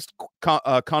honest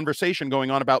conversation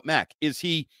going on about Mac. Is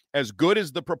he as good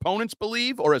as the proponents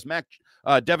believe, or as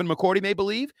Devin McCourty may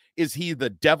believe? Is he the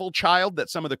devil child that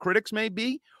some of the critics may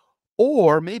be?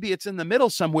 Or maybe it's in the middle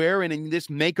somewhere, and in this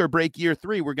make or break year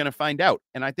 3, we're going to find out.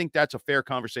 And I think that's a fair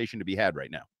conversation to be had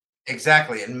right now.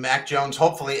 Exactly. And Mac Jones,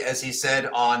 hopefully, as he said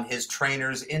on his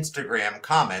trainer's Instagram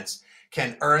comments,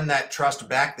 can earn that trust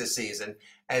back this season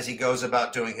as he goes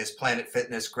about doing his Planet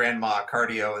Fitness, grandma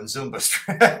cardio, and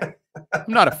Zumba. I'm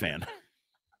not a fan.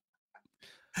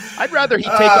 I'd rather he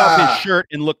take off his shirt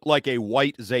and look like a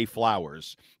white Zay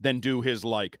Flowers than do his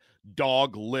like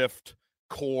dog lift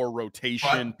core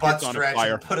rotation, butt stretch,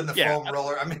 fire. And put in the foam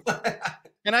roller. I mean,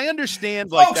 and I understand,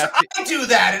 like, folks, I do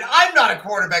that, and I'm not a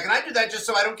quarterback, and I do that just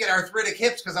so I don't get arthritic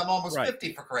hips because I'm almost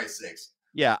 50, for Christ's sakes.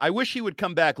 Yeah, I wish he would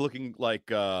come back looking like,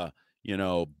 Dolph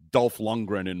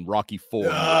Lundgren in Rocky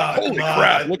IV. Holy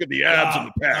crap! Look at the abs and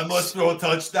the pecs. I must throw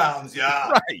touchdowns. Yeah,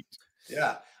 right.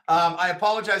 Yeah. I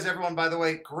apologize, everyone. By the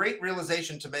way, great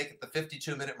realization to make at the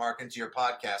 52-minute mark into your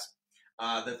podcast.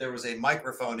 That there was a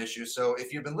microphone issue. So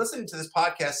if you've been listening to this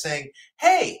podcast saying,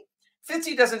 hey,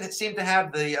 Fitzy doesn't seem to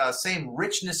have the same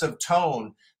richness of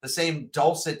tone, the same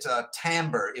dulcet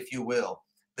timbre, if you will,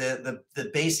 the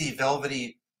bassy,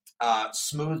 velvety,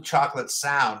 smooth chocolate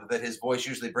sound that his voice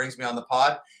usually brings me on the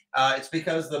pod, it's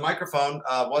because the microphone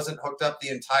wasn't hooked up the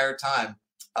entire time,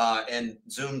 and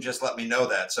Zoom just let me know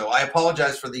that. So I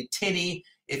apologize for the tinny,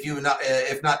 if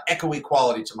not echoey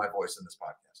quality to my voice in this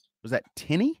podcast. Was that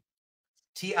tinny?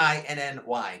 Tinny.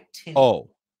 Oh,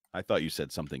 I thought you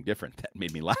said something different. That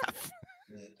made me laugh.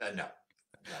 No.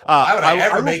 Why would I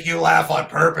ever make you laugh on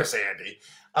purpose, Andy?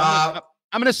 I'm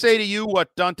going to say to you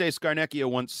what Dante Scarnecchia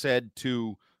once said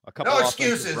to a couple of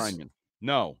offensive linemen.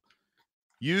 No.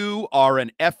 You are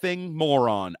an effing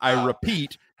moron. I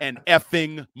repeat, an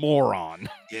effing moron.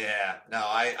 Yeah. No,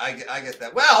 I get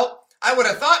that. Well, I would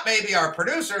have thought maybe our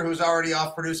producer, who's already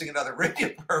off producing another radio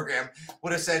program,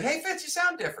 would have said, hey, Fitz, you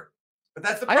sound different. But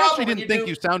that's the problem. I actually didn't think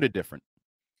you sounded different.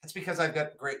 It's because I've got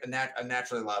a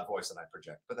naturally loud voice that I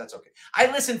project, but that's okay. I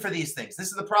listen for these things. This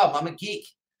is the problem. I'm a geek.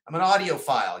 I'm an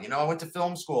audiophile. I went to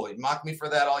film school. You mock me for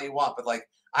that all you want, but like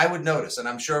I would notice. And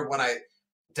I'm sure when I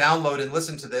download and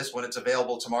listen to this, when it's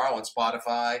available tomorrow on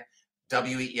Spotify,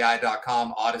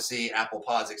 WEEI.com, Odyssey, Apple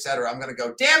Pods, etc., I'm going to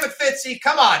go, damn it, Fitzy.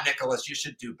 Come on, Nicholas. You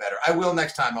should do better. I will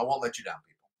next time. I won't let you down,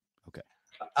 people.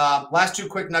 Last 2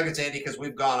 quick nuggets, Andy, because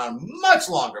we've gone on much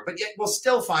longer, but yet we'll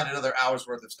still find another hour's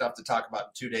worth of stuff to talk about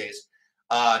in 2 days.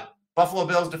 Buffalo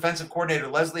Bills defensive coordinator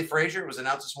Leslie Frazier, it was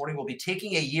announced this morning, will be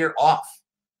taking a year off.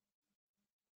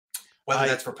 Whether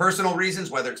that's for personal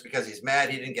reasons, whether it's because he's mad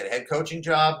he didn't get a head coaching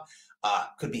job,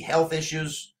 could be health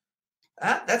issues.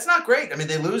 That's not great. I mean,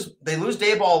 they lose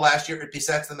Dayball last year. It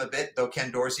besets them a bit, though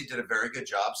Ken Dorsey did a very good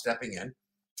job stepping in.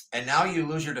 And now you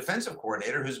lose your defensive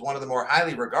coordinator, who's one of the more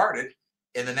highly regarded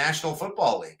in the National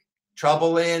Football League.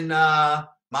 Trouble in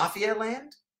Mafia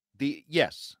land?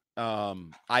 Yes.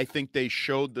 I think they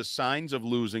showed the signs of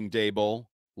losing Daboll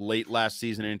late last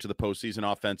season into the postseason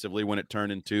offensively when it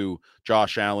turned into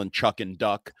Josh Allen, chuck and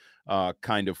duck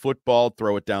kind of football,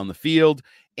 throw it down the field.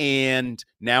 And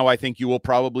now I think you will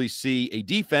probably see a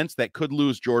defense that could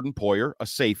lose Jordan Poyer, a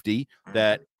safety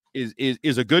that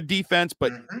is a good defense,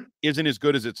 but isn't as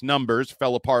good as its numbers,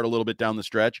 fell apart a little bit down the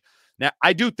stretch. Now,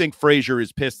 I do think Frazier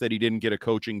is pissed that he didn't get a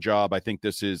coaching job. I think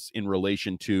this is in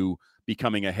relation to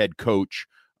becoming a head coach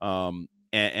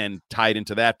and tied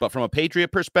into that. But from a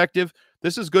Patriot perspective,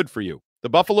 this is good for you. The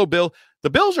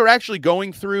Bills are actually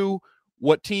going through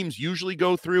what teams usually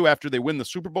go through after they win the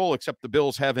Super Bowl, except the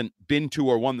Bills haven't been to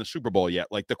or won the Super Bowl yet.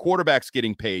 Like the quarterback's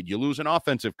getting paid. You lose an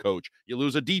offensive coach. You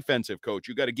lose a defensive coach.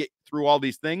 You got to get through all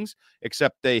these things,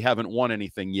 except they haven't won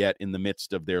anything yet in the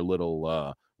midst of their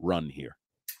little run here.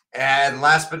 And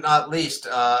last but not least,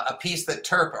 a piece that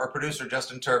Turp, our producer,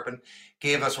 Justin Turpin,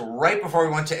 gave us right before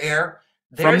we went to air.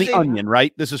 From The Onion,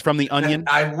 right? This is from The Onion?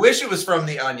 I wish it was from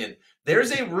The Onion.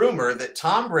 There's a rumor that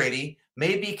Tom Brady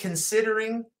may be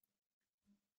considering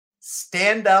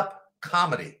stand-up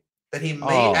comedy. That he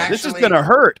may actually... This is going to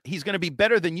hurt. He's going to be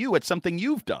better than you at something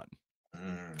you've done.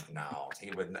 No,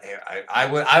 he would.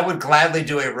 I would gladly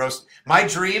do a roast. My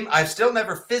dream, I've still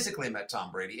never physically met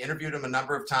Tom Brady, interviewed him a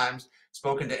number of times,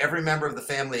 spoken to every member of the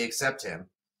family except him,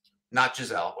 not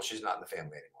Giselle. Well, she's not in the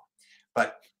family anymore.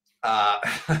 But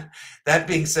that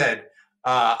being said,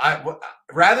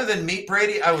 rather than meet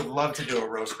Brady, I would love to do a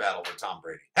roast battle with Tom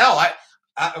Brady. Hell,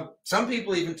 some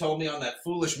people even told me on that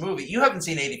Foolish movie. You haven't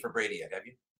seen 80 for Brady yet, have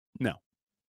you? No.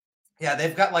 Yeah,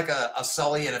 they've got like a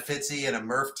Sully and a Fitzy and a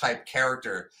Murph type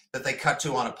character that they cut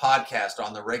to on a podcast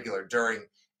on the regular during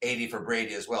 80 for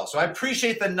Brady as well. So I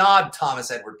appreciate the nod, Thomas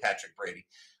Edward Patrick Brady.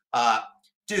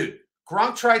 Dude,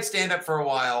 Gronk tried stand-up for a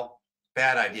while.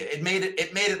 Bad idea. It made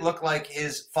it look like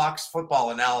his Fox football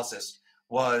analysis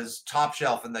was top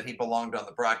shelf and that he belonged on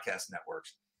the broadcast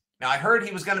networks. Now, I heard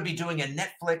he was going to be doing a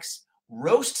Netflix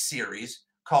roast series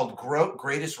called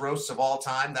Greatest Roasts of All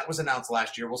Time. That was announced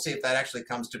last year. We'll see if that actually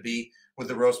comes to be with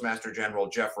the Roastmaster General,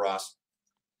 Jeff Ross.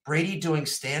 Brady doing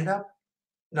stand-up?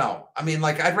 No. I mean,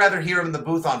 like, I'd rather hear him in the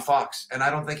booth on Fox, and I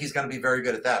don't think he's going to be very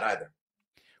good at that either.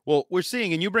 Well, we're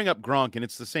seeing, and you bring up Gronk, and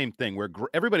it's the same thing, where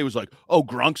everybody was like, oh,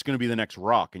 Gronk's going to be the next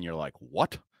Rock, and you're like,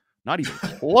 what? Not even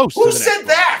close to the next Who said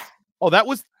that? Oh, that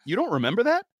was, you don't remember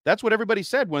that? That's what everybody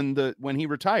said when he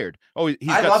retired. Oh, he's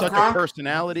got such a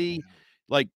personality.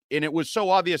 Like, and it was so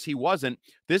obvious he wasn't.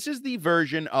 This is the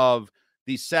version of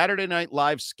these Saturday Night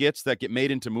Live skits that get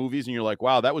made into movies, and you're like,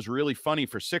 wow, that was really funny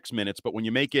for 6 minutes, but when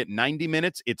you make it 90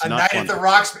 minutes, it's not funny.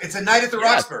 It's a night at the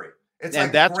Roxbury. It's and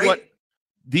like that's great. what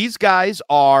these guys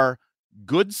are.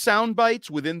 Good sound bites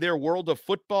within their world of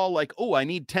football. Like, oh, I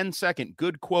need 10-second,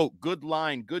 good quote, good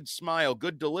line, good smile,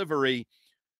 good delivery.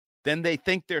 Then they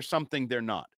think they're something they're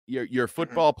not. You're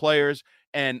football players.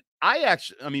 And I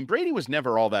mean, Brady was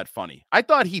never all that funny. I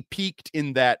thought he peaked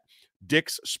in that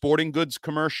Dick's Sporting Goods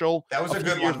commercial. That was a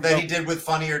good one that he did with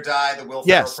Funny or Die, the Will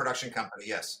Ferrell production company.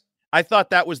 Yes. I thought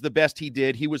that was the best he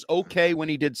did. He was okay when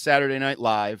he did Saturday Night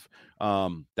Live.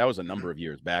 That was a number of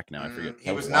years back now. I forget.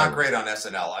 He was not great on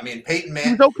SNL. I mean, Peyton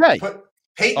Manning. He was okay.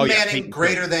 Peyton Manning,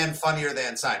 greater than, funnier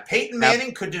than sign. Peyton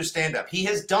Manning could do stand-up. He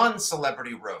has done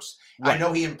celebrity roasts. Right. I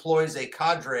know he employs a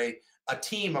cadre, a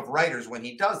team of writers when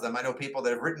he does them. I know people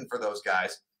that have written for those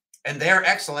guys, and they're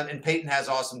excellent, and Peyton has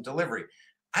awesome delivery.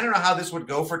 I don't know how this would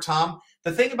go for Tom.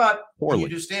 The thing about when you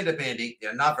do stand-up, Andy,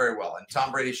 not very well, and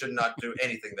Tom Brady should not do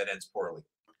anything that ends poorly.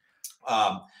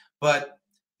 But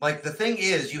like the thing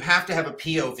is, you have to have a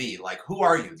POV. Like, who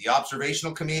are you? The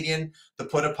observational comedian, the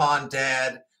put-upon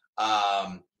dad?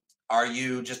 Are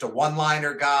you just a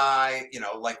one-liner guy? You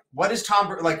know, like, what is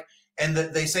Tom like? And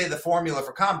they say the formula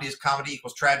for comedy is comedy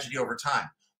equals tragedy over time.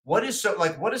 What does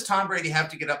Tom Brady have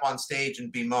to get up on stage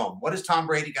and bemoan? What is Tom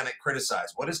Brady going to criticize?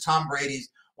 What is Tom Brady's?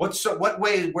 Where's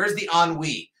the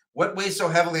ennui? What weighs so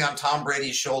heavily on Tom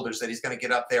Brady's shoulders that he's going to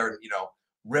get up there and,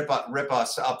 rip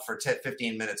us up for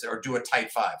 15 minutes or do a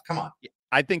tight five? Come on.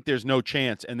 I think there's no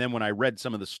chance. And then when I read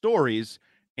some of the stories,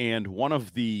 and one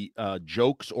of the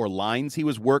jokes or lines he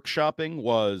was workshopping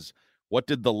was, what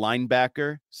did the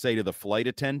linebacker say to the flight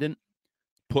attendant?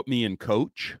 Put me in,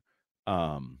 coach.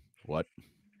 What?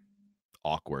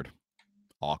 Awkward.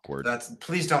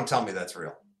 Please don't tell me that's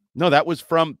real. No, that was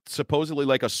from supposedly,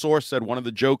 like, a source said one of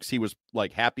the jokes he was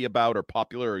like happy about or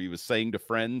popular or he was saying to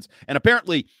friends. And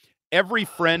apparently every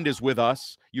friend is with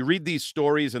us. You read these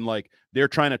stories and like they're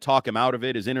trying to talk him out of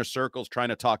it. His inner circle's trying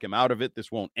to talk him out of it.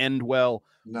 This won't end well.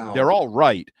 No. They're all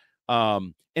right.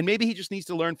 And maybe he just needs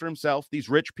to learn for himself. These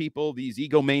rich people, these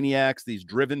egomaniacs, these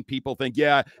driven people think,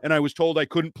 yeah, and I was told I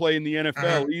couldn't play in the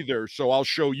NFL either, so I'll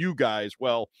show you guys.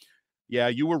 Well, yeah,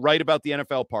 you were right about the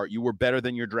NFL part. You were better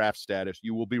than your draft status.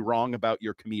 You will be wrong about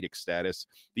your comedic status.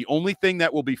 The only thing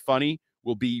that will be funny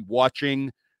will be watching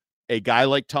a guy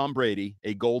like Tom Brady,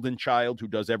 a golden child who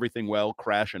does everything well,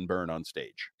 crash and burn on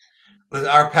stage.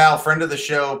 Our pal, friend of the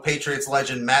show, Patriots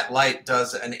legend Matt Light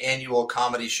does an annual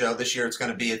comedy show. This year it's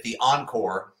going to be at the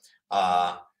Encore,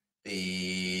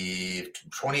 the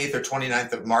 28th or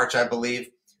 29th of March, I believe.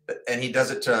 and he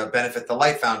does it to benefit the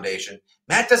Light Foundation.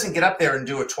 Matt doesn't get up there and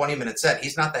do a 20-minute set.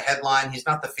 He's not the headline. He's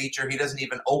not the feature. He doesn't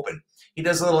even open. He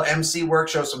does a little MC work,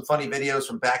 shows some funny videos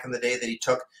from back in the day that he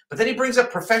took, but then he brings up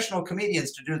professional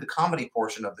comedians to do the comedy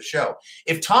portion of the show.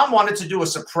 If Tom wanted to do a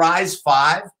surprise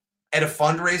 5 at a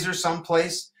fundraiser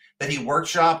someplace that he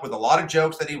workshopped with a lot of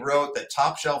jokes that he wrote, that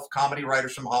top shelf comedy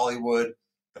writers from Hollywood,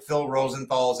 the Phil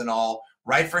Rosenthal's and all,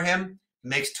 write for him,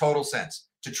 makes total sense.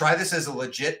 To try this as a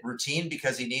legit routine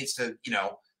because he needs to,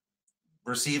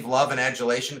 receive love and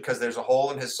adulation because there's a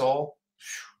hole in his soul.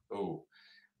 Ooh,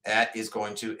 that is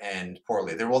going to end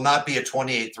poorly. There will not be a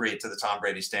 28-3 to the Tom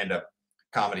Brady stand-up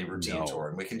comedy routine tour,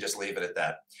 and we can just leave it at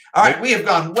that. All right, we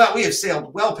have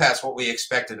sailed well past what we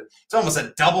expected. It's almost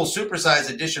a double supersized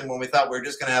edition when we thought we were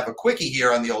just going to have a quickie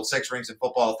here on the old Six Rings and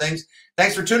Football Things.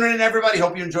 Thanks for tuning in, everybody.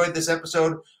 Hope you enjoyed this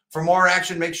episode. For more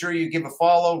action, make sure you give a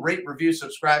follow, rate, review,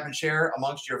 subscribe, and share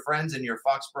amongst your friends in your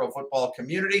Foxborough football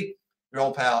community. Your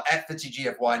old pal at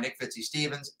FitzyGFY, Nick Fitzy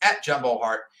Stevens, at Jumbo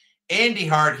Hart, Andy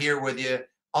Hart here with you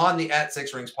on the At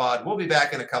Six Rings Pod. We'll be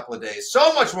back in a couple of days.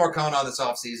 So much more coming on this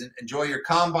offseason. Enjoy your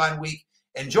Combine week.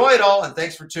 Enjoy it all, and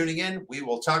thanks for tuning in. We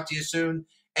will talk to you soon.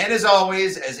 And as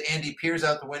always, as Andy peers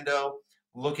out the window,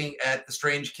 looking at the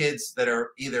strange kids that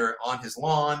are either on his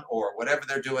lawn or whatever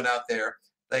they're doing out there,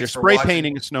 they're spray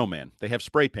painting a snowman. They have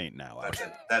spray paint now.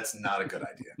 That's not a good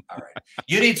idea. All right.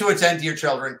 You need to attend to your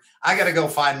children. I got to go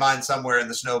find mine somewhere in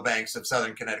the snowbanks of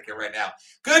Southern Connecticut right now.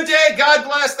 Good day. God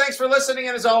bless. Thanks for listening.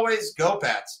 And as always, go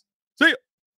Pats. See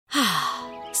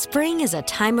ya. Spring is a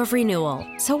time of renewal,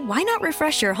 so why not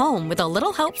refresh your home with a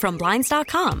little help from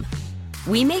Blinds.com?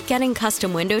 We make getting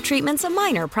custom window treatments a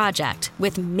minor project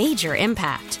with major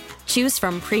impact. Choose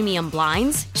from premium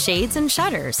blinds, shades, and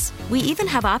shutters. We even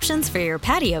have options for your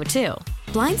patio, too.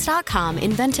 Blinds.com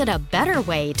invented a better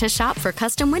way to shop for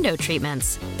custom window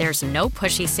treatments. There's no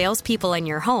pushy salespeople in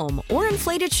your home or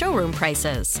inflated showroom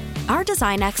prices. Our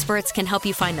design experts can help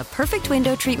you find the perfect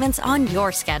window treatments on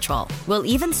your schedule. We'll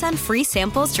even send free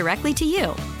samples directly to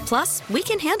you. Plus, we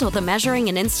can handle the measuring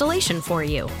and installation for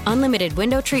you. Unlimited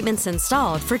window treatments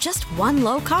installed for just one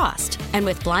low cost. And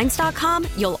with Blinds.com,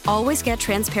 you'll always get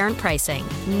transparent pricing.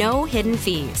 No hidden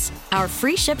fees. Our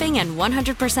free shipping and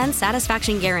 100%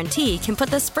 satisfaction guarantee can put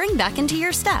the spring back into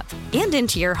your step and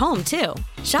into your home, too.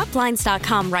 Shop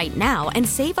Blinds.com right now and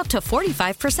save up to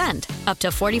 45%. Up to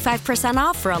 45%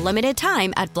 off for a limited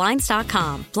time at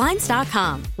Blinds.com.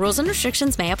 Blinds.com. Rules and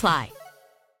restrictions may apply.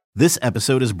 This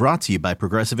episode is brought to you by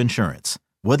Progressive Insurance.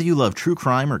 Whether you love true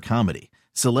crime or comedy,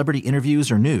 celebrity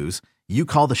interviews or news, you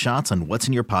call the shots on what's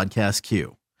in your podcast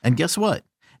queue. And guess what?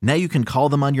 Now you can call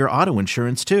them on your auto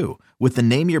insurance too with the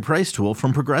Name Your Price tool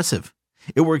from Progressive.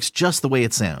 It works just the way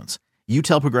it sounds. You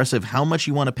tell Progressive how much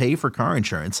you want to pay for car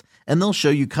insurance, and they'll show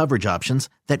you coverage options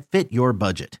that fit your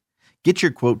budget. Get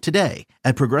your quote today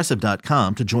at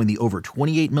Progressive.com to join the over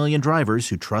 28 million drivers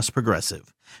who trust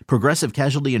Progressive. Progressive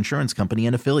Casualty Insurance Company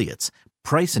and Affiliates.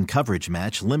 Price and coverage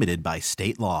match limited by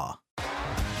state law.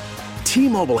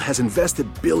 T-Mobile has invested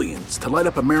billions to light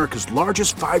up America's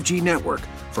largest 5G network,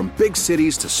 from big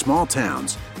cities to small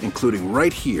towns, including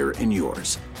right here in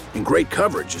yours. And great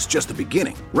coverage is just the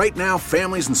beginning. Right now,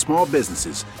 families and small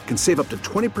businesses can save up to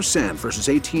 20% versus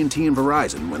AT&T and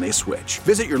Verizon when they switch.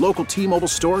 Visit your local T-Mobile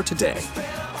store today.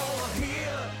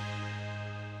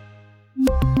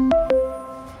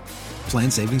 Plan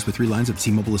savings with 3 lines of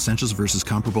T-Mobile Essentials versus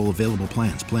comparable available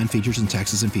plans. Plan features and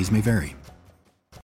taxes and fees may vary.